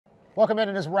Welcome in.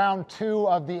 It is round 2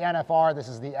 of the NFR. This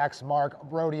is the Exmark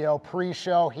Rodeo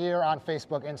pre-show here on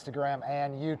Facebook, Instagram,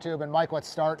 and YouTube. And Mike, let's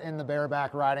start in the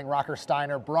bareback riding. Rocker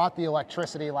Steiner brought the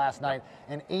electricity last night,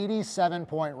 an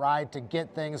 87-point ride to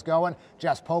get things going.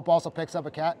 Jess Pope also picks up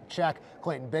a check.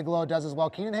 Clayton Bigelow does as well.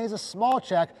 Keenan Hayes a small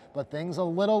check, but things a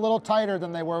little tighter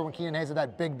than they were when Keenan Hayes had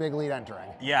that big lead entering.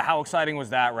 Yeah, how exciting was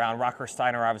that round? Rocker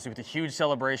Steiner obviously with a huge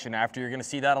celebration after. You're going to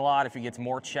see that a lot if he gets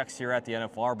more checks here at the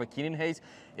NFR. But Keenan Hayes,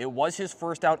 it was his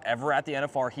first out ever at the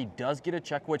NFR. He does get a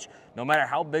check, which no matter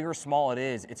how big or small it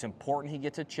is, it's important he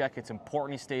gets a check. It's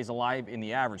important he stays alive in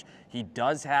the average. He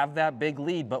does have that big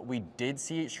lead, but we did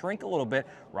see it shrink a little bit.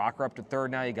 Rocker up to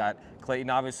third now. You got Clayton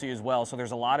obviously as well. So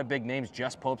there's a lot of big names.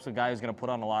 Jess Pope's the guy who's going to put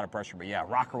on a lot of pressure. But yeah,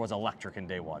 Rocker was electric in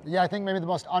day one. Yeah, I think maybe the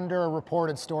most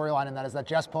underreported storyline in that is that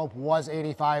Jess Pope was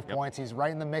 85 points. He's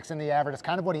right in the mix in the average. It's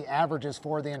kind of what he averages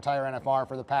for the entire NFR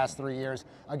for the past 3 years.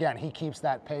 Again, he keeps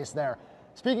that pace there.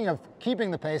 Speaking of keeping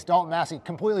the pace, Dalton Massey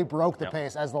completely broke the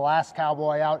pace as the last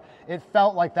Cowboy out. It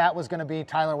felt like that was going to be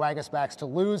Tyler Wagasback's to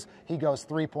lose. He goes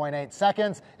 3.8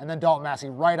 seconds, and then Dalton Massey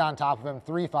right on top of him,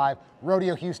 3.5.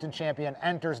 Rodeo Houston champion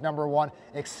enters number 1,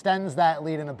 extends that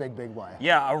lead in a big way.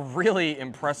 Yeah, a really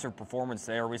impressive performance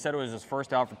there. We said it was his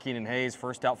first out for Keenan Hayes,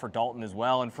 first out for Dalton as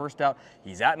well, and first out,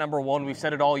 he's at number 1. We've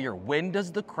said it all year. When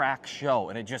does the crack show?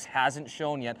 And it just hasn't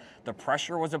shown yet. The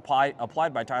pressure was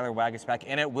applied by Tyler Wagasback,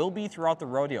 and it will be throughout the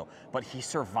rodeo. But he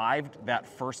survived that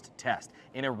first test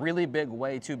in a really big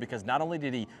way, too, because not only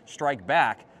did he strike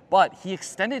back, but he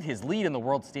extended his lead in the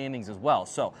world standings as well.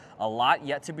 So a lot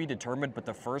yet to be determined, but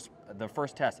the first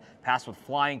test passed with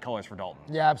flying colors for Dalton.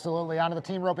 Yeah, absolutely. On to the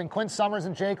team roping. Quinn Summers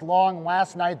and Jake Long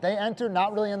last night, they entered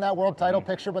not really in that world title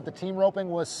picture, but the team roping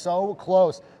was so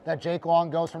close that Jake Long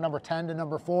goes from number 10 to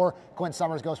number 4. Quinn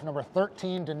Summers goes from number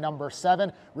 13 to number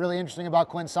 7. Really interesting about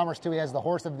Quinn Summers, too. He has the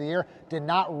horse of the year. Did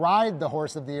not ride the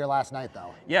horse of the year last night,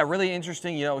 though. Yeah, really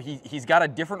interesting. You know, he's got a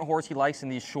different horse he likes in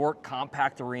these short,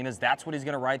 compact arenas. That's what he's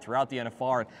going to ride throughout the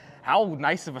NFR. And how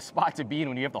nice of a spot to be in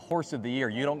when you have the horse of the year.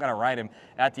 You don't got to ride him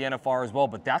at the NFR as well.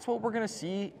 But that's what we're going to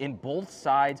see in both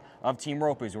sides of team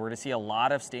roping. We're going to see a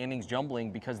lot of standings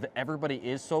jumbling because everybody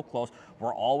is so close.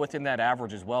 We're all within that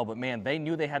average as well. But man, they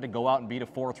knew they had to go out and beat a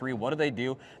 4-3. What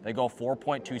do? They go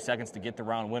 4.2 seconds to get the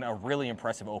round win. A really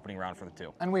impressive opening round for the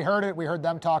two. And we heard it. We heard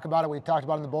them talk about it. We talked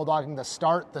about it in the bulldogging.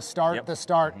 The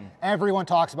start. Everyone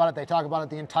talks about it. They talk about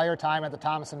it the entire time at the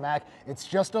Thomas and Mack. It's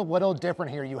just a little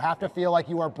different here. You have to feel like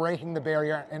you are breaking the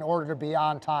barrier in order to be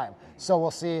on time. So we'll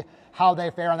see how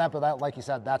they fare on that. But that, like you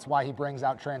said, that's why he brings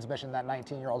out Transmission, that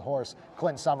 19-year-old horse.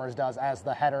 Clint Summers does as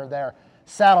the header there.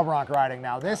 Saddle bronc riding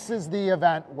now. This is the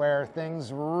event where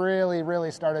things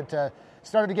really started to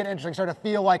get interesting, started to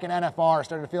feel like an NFR,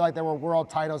 started to feel like there were world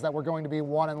titles that were going to be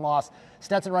won and lost.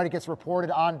 Stetson Wright gets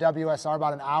reported on WSR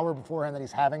about an hour beforehand that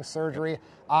he's having surgery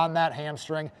on that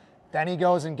hamstring. Then he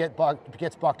goes and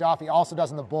gets bucked off. He also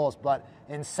does in the bulls, but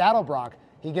in saddle bronc,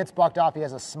 he gets bucked off. He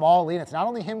has a small lead. It's not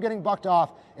only him getting bucked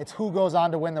off, it's who goes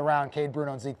on to win the round. Cade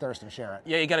Bruno and Zeke Thurston share it.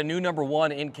 Yeah, you got a new number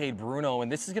 1 in Cade Bruno,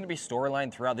 and this is going to be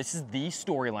storyline throughout. This is the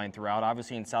storyline throughout,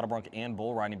 obviously in saddle bronc and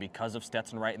bull riding because of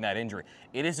Stetson Wright and that injury.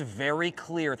 It is very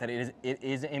clear that it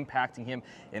is impacting him,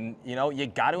 and you know, you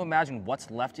got to imagine what's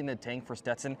left in the tank for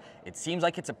Stetson. It seems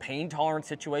like it's a pain-tolerant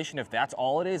situation. If that's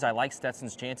all it is, I like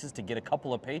Stetson's chances to get a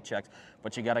couple of paychecks,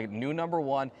 but you got a new number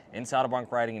 1 in saddle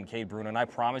bronc riding in Cade Bruno, and I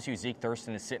promise you Zeke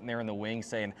Thurston is sitting there in the wings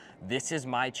saying, this is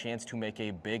my chance to make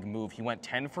a big move. He went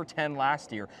 10 for 10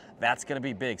 last year. That's going to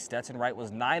be big. Stetson Wright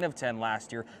was 9 of 10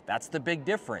 last year. That's the big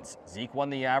difference. Zeke won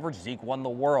the average. Zeke won the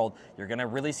world. You're going to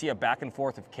really see a back and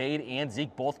forth if Cade and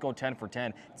Zeke both go 10 for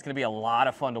 10. It's going to be a lot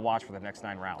of fun to watch for the next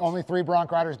 9 rounds. Only 3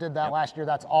 bronc riders did that last year.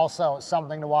 That's also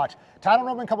something to watch. Title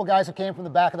roping, a couple guys who came from the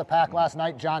back of the pack last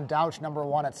night. John Douch, number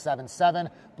 1 at 7.7.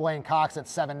 Blaine Cox at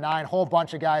 7.9. Whole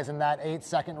bunch of guys in that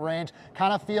 8-second range.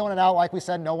 Kind of feeling it out. Like we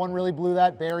said, no one really blew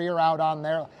that barrier out on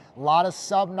there. A lot of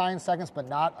sub 9 seconds, but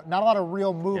not a lot of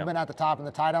real movement at the top in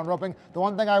the tie down roping. The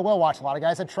one thing I will watch, a lot of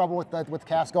guys had trouble with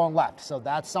calves going left, so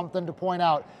that's something to point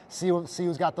out. See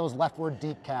who's got those leftward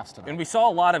deep calves tonight. And we saw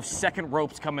a lot of second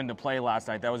ropes come into play last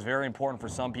night. That was very important for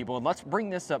some people. And let's bring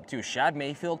this up too. Shad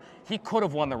Mayfield, he could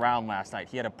have won the round last night.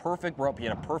 He had a perfect rope, he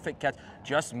had a perfect catch,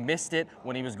 just missed it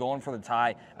when he was going for the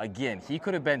tie. Again, he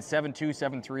could have been 7-2,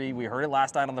 7-3. We heard it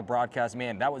last night on the broadcast.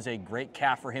 Man, that was a great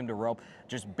calf for him to rope.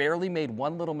 Just barely made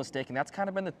one little mistake mistaken. That's kind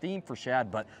of been the theme for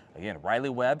Shad. But again, Riley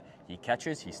Webb, he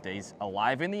catches, he stays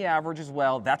alive in the average as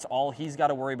well. That's all he's got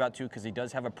to worry about too, because he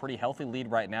does have a pretty healthy lead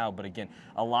right now. But again,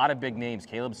 a lot of big names.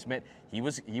 Caleb Smith, he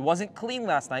wasn't clean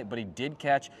last night, but he did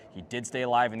catch. He did stay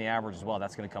alive in the average as well.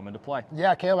 That's going to come into play.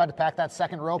 Yeah, Caleb had to pack that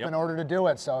second rope in order to do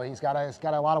it. So he's got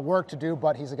a lot of work to do,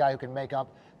 but he's a guy who can make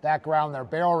up that ground there.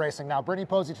 Barrel racing now. Brittany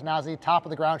Posey-Tanazi, top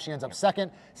of the ground. She ends up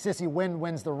second. Sissy Wynn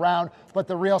wins the round. But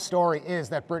the real story is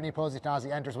that Brittany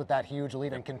Posey-Tanazi enters with that huge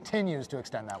lead and continues to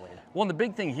extend that lead. Well, and the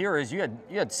big thing here is you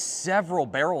had several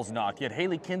barrels knocked. You had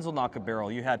Haley Kinsel knock a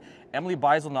barrel. You had Emily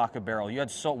Beisel knock a barrel. You had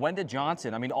Wenda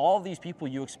Johnson. I mean, all of these people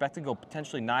you expect to go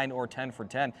potentially 9 or 10 for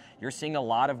 10. You're seeing a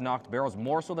lot of knocked barrels,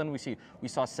 more so than we see. We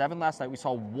saw 7 last night. We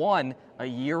saw 1 a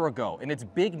year ago, and it's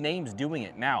big names doing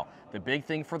it now. The big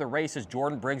thing for the race is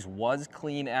Jordan Briggs was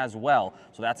clean as well,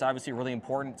 so that's obviously really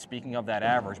important, speaking of that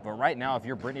average. But right now, if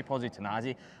you're Brittany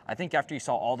Posey-Tanazi, I think after you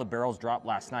saw all the barrels drop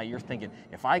last night, you're thinking,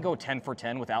 if I go 10 for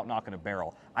 10 without knocking a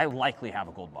barrel, I likely have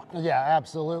a gold buckle. Yeah,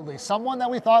 absolutely. Someone that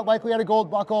we thought likely had a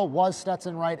gold buckle was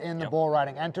Stetson Wright in the bull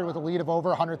riding. Entered with a lead of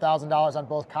over $100,000 on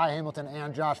both Kai Hamilton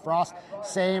and Josh Frost.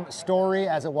 Same story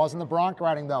as it was in the bronc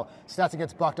riding, though. Stetson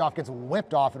gets bucked off, gets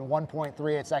whipped off in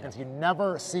 1.38 seconds. You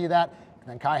never see that.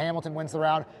 Then Kai Hamilton wins the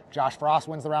round. Josh Frost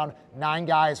wins the round. 9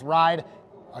 guys ride.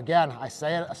 Again, I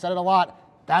said it a lot.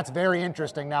 That's very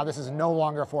interesting. Now, this is no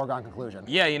longer a foregone conclusion.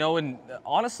 Yeah, you know, and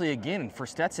honestly, again, for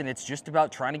Stetson, it's just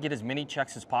about trying to get as many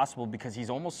checks as possible, because he's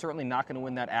almost certainly not going to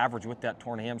win that average with that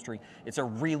torn hamstring. It's a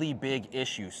really big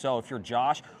issue. So if you're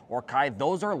Josh or Kai,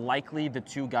 those are likely the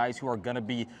 2 guys who are going to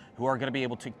be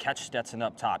able to catch Stetson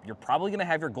up top. You're probably going to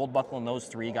have your gold buckle in those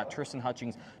 3. You got Tristan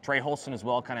Hutchings, Trey Holston as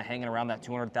well, kind of hanging around that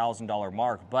 $200,000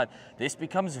 mark. But this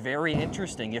becomes very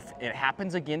interesting. If it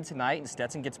happens again tonight and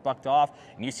Stetson gets bucked off,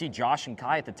 and you see Josh and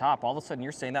Kai at the top, all of a sudden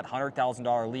you're saying that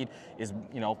 $100,000 lead is,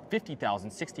 $50,000,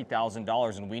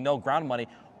 $60,000, and we know ground money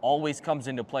always comes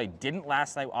into play. Didn't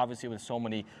last night, obviously, with so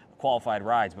many qualified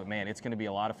rides, but man, it's going to be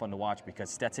a lot of fun to watch,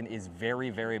 because Stetson is very,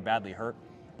 very badly hurt.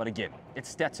 But again, it's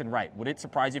Stetson Wright. Would it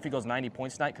surprise you if he goes 90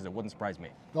 points tonight? Because it wouldn't surprise me.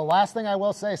 The last thing I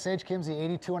will say, Sage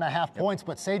Kimzey, 82.5 points,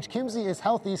 but Sage Kimzey is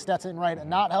healthy, Stetson Wright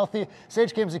not healthy.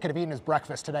 Sage Kimzey could have eaten his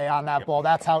breakfast today on that bull.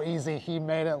 That's how easy he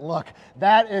made it look.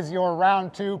 That is your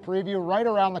round 2 preview right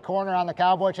around the corner on the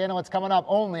Cowboy Channel. It's coming up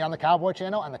only on the Cowboy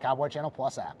Channel and the Cowboy Channel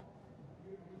Plus app.